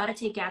with. You've got to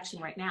take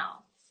action right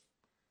now.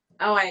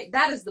 Oh,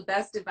 that is the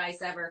best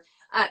advice ever.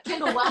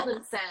 Kendall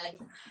Weldon said,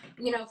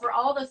 for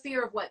all the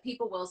fear of what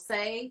people will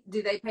say,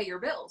 do they pay your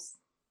bills?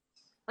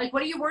 Like,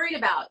 what are you worried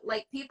about?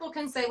 Like, people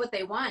can say what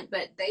they want,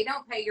 but they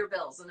don't pay your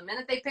bills. And the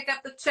minute they pick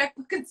up the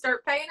checkbook and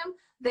start paying them,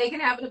 they can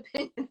have an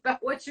opinion about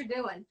what you're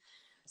doing.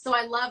 So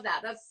I love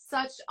that. That's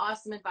such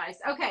awesome advice.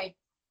 Okay.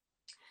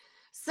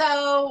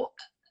 So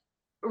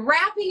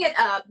wrapping it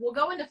up, we'll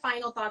go into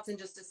final thoughts in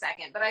just a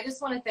second, but I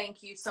just want to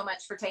thank you so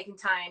much for taking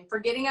time, for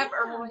getting up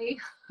early.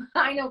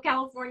 I know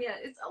California,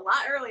 it's a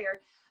lot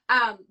earlier.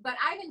 But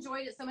I've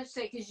enjoyed it so much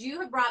today because you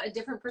have brought a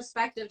different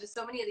perspective to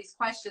so many of these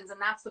questions. And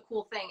that's the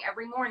cool thing.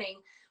 Every morning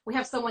we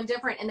have someone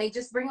different and they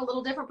just bring a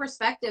little different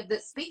perspective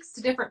that speaks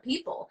to different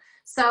people.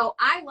 So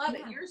I love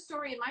it. Your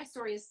story and my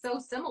story is so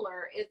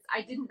similar.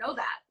 I didn't know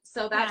that.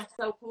 So that's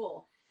so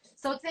cool.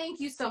 So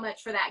thank you so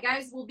much for that.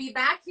 Guys, we'll be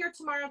back here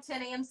tomorrow,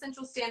 10 a.m.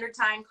 Central Standard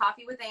Time,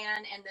 Coffee with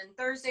Ann. And then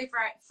Thursday,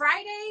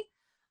 Friday,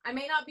 I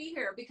may not be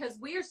here because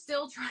we are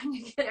still trying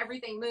to get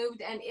everything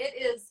moved. And it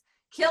is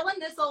killing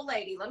this old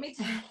lady. Let me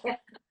tell you,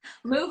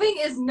 moving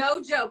is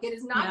no joke. It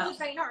is not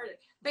for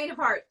faint of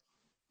heart.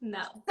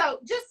 No. So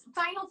just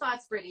final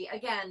thoughts, Brittany.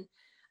 Again,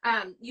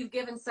 You've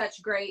given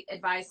such great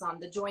advice on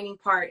the joining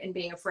part and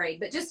being afraid,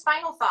 but just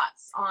final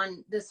thoughts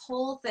on this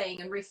whole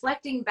thing and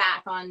reflecting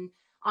back on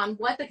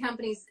what the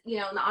company's, you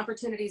know, and the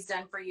opportunities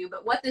done for you,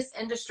 but what this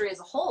industry as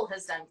a whole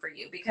has done for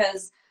you.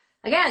 Because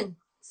again,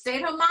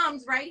 stay-at-home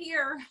moms right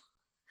here.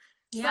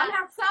 Yeah. Some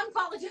have some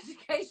college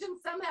education,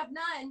 some have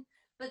none,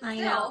 but still. I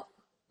know.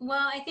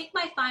 Well, I think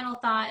my final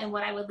thought and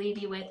what I would leave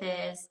you with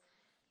is,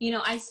 you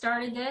know, I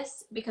started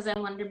this because I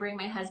wanted to bring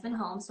my husband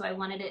home. So I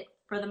wanted it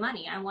for the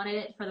money. I wanted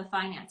it for the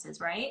finances,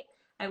 right?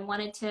 I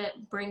wanted to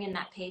bring in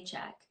that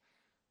paycheck.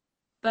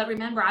 But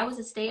remember, I was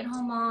a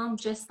stay-at-home mom,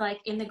 just like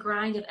in the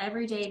grind of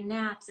everyday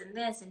naps and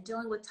this and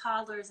dealing with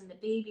toddlers and the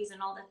babies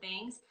and all the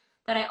things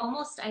that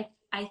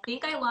I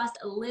think I lost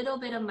a little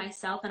bit of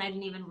myself and I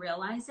didn't even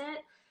realize it.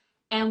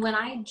 And when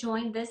I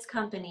joined this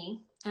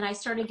company and I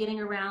started getting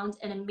around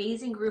an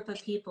amazing group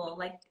of people,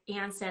 like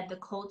Ann said, the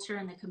culture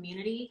and the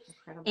community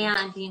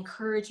and the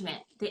encouragement,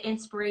 the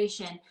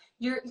inspiration,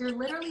 you're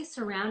literally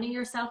surrounding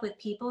yourself with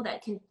people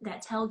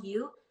that tell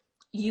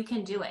you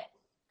can do it.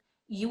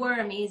 You are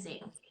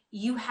amazing.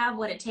 You have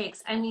what it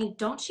takes. I mean,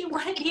 don't you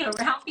want to be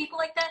around people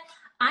like that?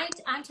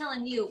 I'm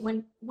telling you,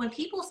 when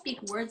people speak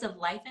words of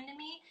life into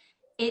me,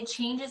 it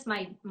changes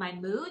my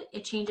mood.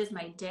 It changes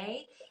my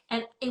day.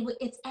 And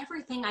it's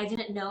everything I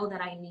didn't know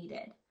that I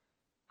needed.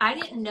 I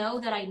didn't know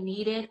that I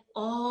needed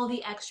all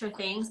the extra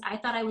things. I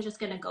thought I was just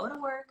going to go to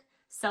work,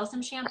 sell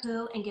some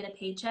shampoo, and get a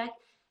paycheck.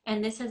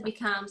 And this has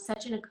become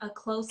such a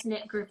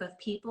close-knit group of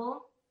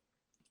people.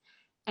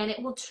 And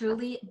it will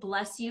truly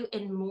bless you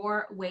in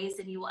more ways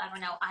than you will ever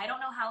know. I don't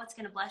know how it's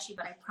going to bless you,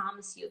 but I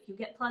promise you, if you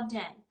get plugged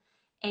in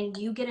and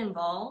you get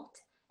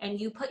involved and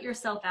you put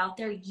yourself out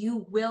there,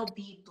 you will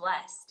be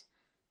blessed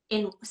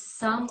in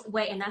some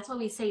way. And that's why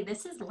we say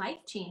this is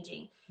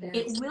life-changing. Yes.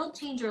 It will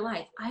change your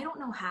life. I don't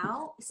know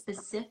how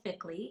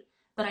specifically,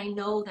 but I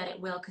know that it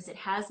will, because it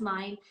has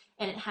mine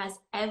and it has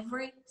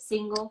every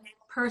single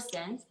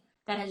person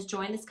that has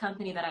joined this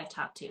company that I've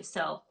talked to.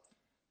 So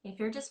if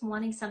you're just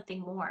wanting something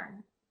more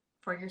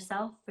for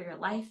yourself, for your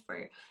life,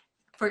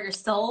 for your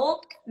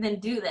soul, then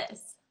do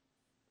this.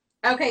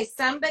 Okay,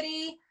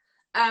 somebody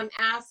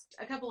asked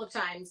a couple of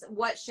times,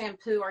 what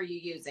shampoo are you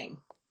using?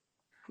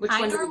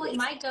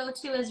 My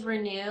go-to is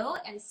Renew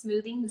and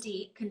Smoothing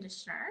Deep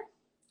Conditioner.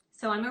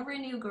 So I'm a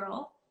Renew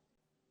girl.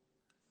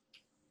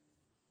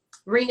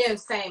 Renew,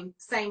 same.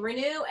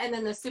 Renew, and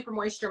then the Super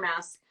Moisture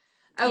Mask.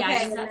 Okay, yeah,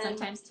 I use that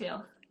sometimes too.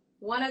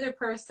 One other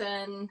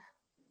person,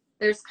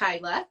 there's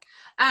Kyla.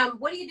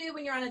 What do you do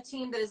when you're on a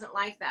team that isn't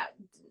like that?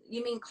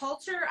 You mean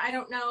culture? I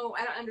don't know.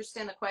 I don't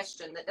understand the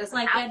question.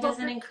 That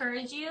doesn't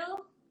encourage you?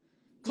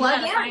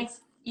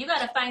 You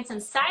gotta find some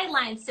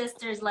sideline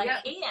sisters like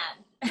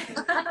Ann.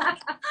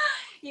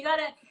 You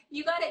gotta,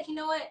 you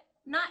know what?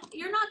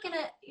 You're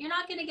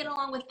not gonna get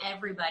along with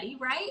everybody,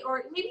 right?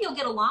 Or maybe you'll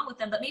get along with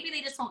them, but maybe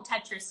they just won't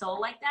touch your soul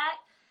like that.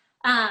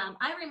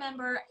 I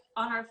remember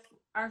on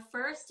our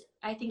first,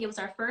 I think it was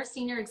our first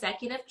senior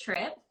executive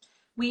trip,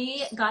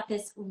 we got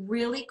this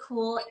really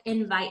cool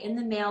invite in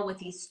the mail with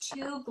these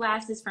 2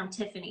 glasses from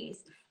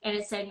Tiffany's. And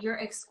it said, you're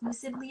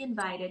exclusively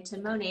invited to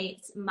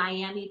Monat's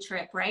Miami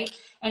trip, right?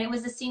 And it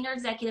was the senior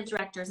executive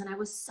directors. And I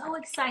was so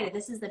excited.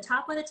 This is the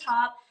top of the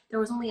top. There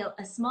was only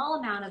a small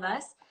amount of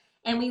us.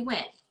 And we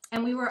went.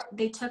 And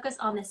they took us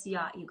on this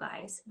yacht, you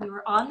guys. We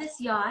were on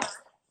this yacht,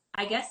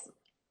 I guess,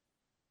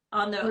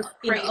 in the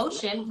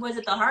ocean. Was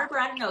it the harbor?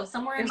 I don't know.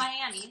 Somewhere in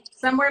Miami.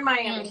 Somewhere in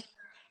Miami.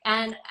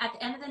 And at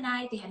the end of the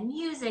night, they had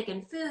music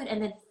and food,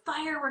 and then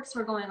fireworks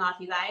were going off,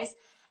 you guys.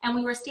 And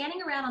we were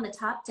standing around on the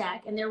top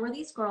deck, and there were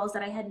these girls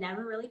that I had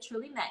never really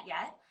truly met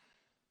yet.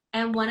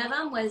 And one of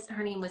them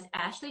her name was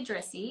Ashley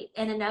Drissy,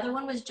 and another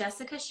one was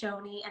Jessica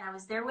Shoney, and I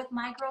was there with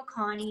my girl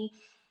Connie.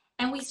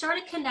 And we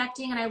started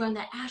connecting, and I learned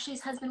that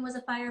Ashley's husband was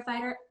a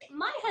firefighter.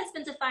 My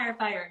husband's a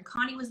firefighter, and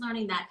Connie was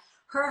learning that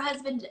her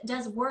husband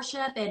does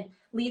worship and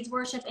leads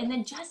worship, and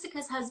then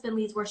Jessica's husband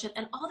leads worship.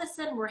 And all of a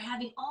sudden, we're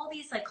having all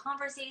these like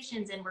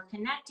conversations, and we're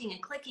connecting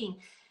and clicking.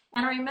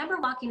 And I remember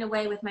walking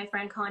away with my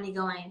friend Connie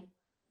going,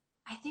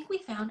 I think we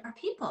found our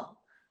people.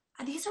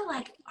 These are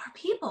like our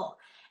people.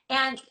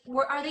 And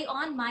are they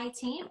on my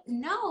team?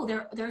 No,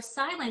 they're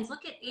sidelines.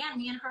 Look at Ann,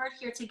 me and her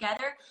here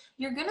together.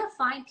 You're gonna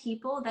find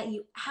people that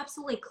you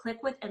absolutely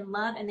click with and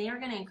love, and they are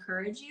gonna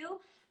encourage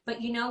you.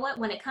 But you know what?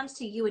 When it comes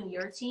to you and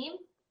your team,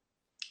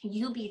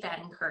 you be that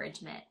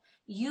encouragement.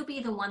 You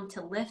be the one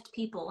to lift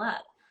people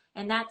up.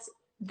 And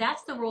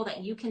that's the role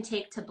that you can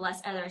take to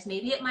bless others.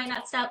 Maybe it might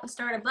not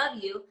start above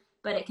you,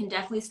 but it can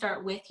definitely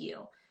start with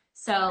you.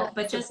 So,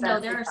 but just know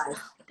there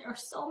are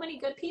so many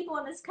good people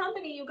in this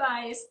company, you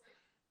guys.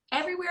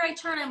 Everywhere I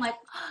turn, I'm like,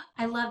 oh,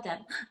 I love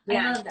them.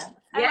 I love them.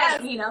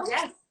 Yes.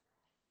 Yes.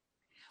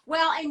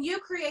 Well, and you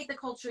create the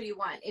culture you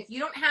want. If you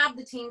don't have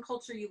the team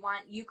culture you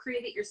want, you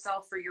create it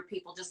yourself for your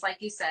people, just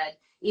like you said,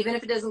 even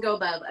if it doesn't go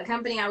above. A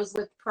company I was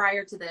with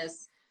prior to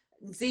this,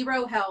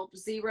 zero help,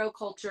 zero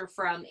culture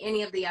from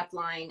any of the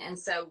upline. And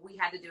so we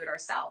had to do it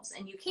ourselves.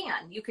 And you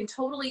can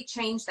totally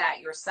change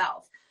that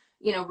yourself.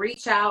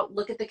 Reach out,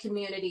 look at the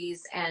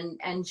communities, and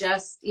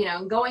just,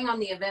 going on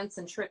the events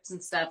and trips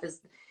and stuff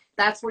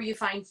That's where you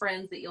find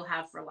friends that you'll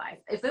have for life.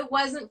 If it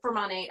wasn't for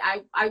Monat,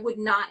 I would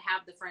not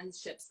have the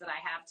friendships that I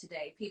have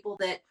today. People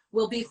that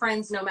will be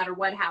friends no matter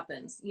what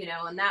happens, you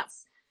know, and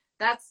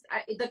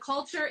the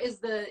culture is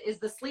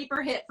the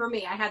sleeper hit for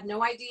me. I had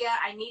no idea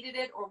I needed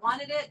it or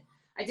wanted it.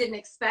 I didn't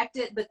expect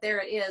it, but there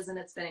it is, and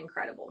it's been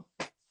incredible.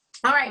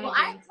 All right, well,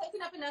 I've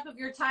taken up enough of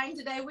your time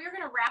today. We're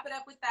going to wrap it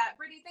up with that.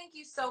 Brittany, thank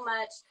you so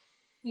much.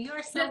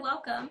 You're so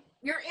welcome.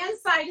 Your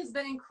insight has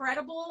been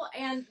incredible.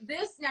 And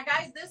now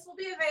guys, this will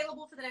be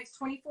available for the next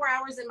 24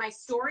 hours in my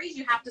stories.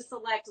 You have to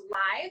select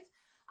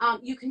live.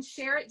 You can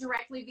share it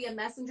directly via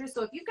Messenger.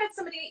 So if you've got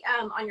somebody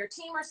on your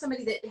team or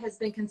somebody that has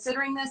been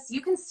considering this,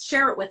 you can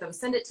share it with them,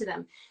 send it to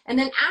them. And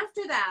then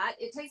after that,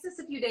 it takes us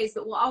a few days,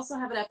 but we'll also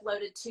have it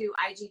uploaded to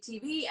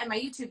IGTV and my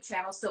YouTube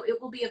channel. So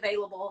it will be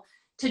available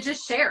to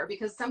just share,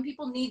 because some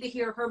people need to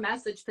hear her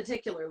message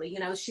particularly. You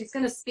know, she's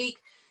going to speak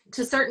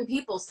to certain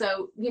people.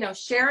 So, you know,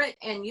 share it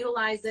and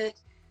utilize it.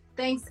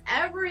 Thanks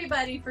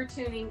everybody for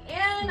tuning in.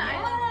 Yes.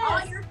 I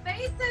love all your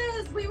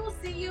faces. We will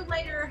see you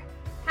later.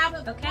 Have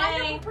a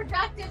wonderful,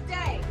 productive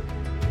day.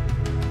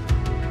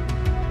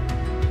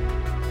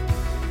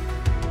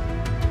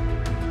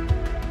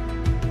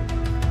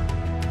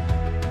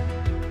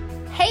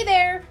 Hey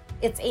there,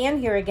 it's Ann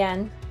here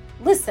again.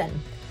 Listen,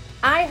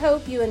 I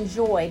hope you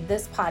enjoyed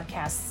this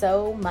podcast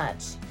so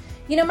much.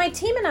 You know, my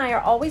team and I are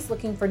always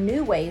looking for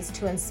new ways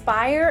to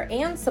inspire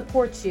and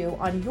support you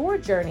on your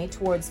journey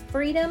towards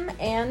freedom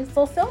and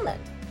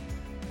fulfillment.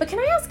 But can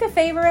I ask a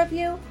favor of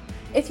you?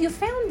 If you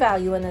found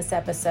value in this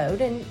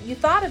episode and you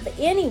thought of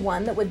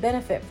anyone that would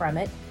benefit from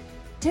it,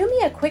 do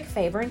me a quick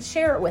favor and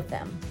share it with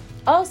them.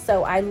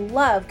 Also, I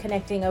love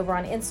connecting over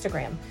on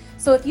Instagram.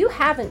 So if you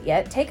haven't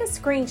yet, take a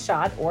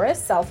screenshot or a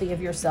selfie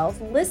of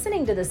yourself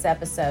listening to this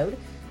episode,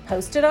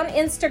 post it on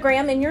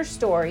Instagram in your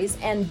stories,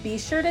 and be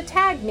sure to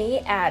tag me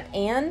at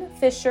Ann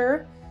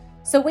Fisher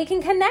so we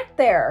can connect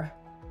there.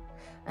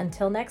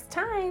 Until next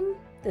time,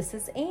 this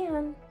is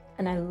Ann,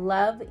 and I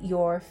love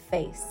your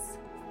face.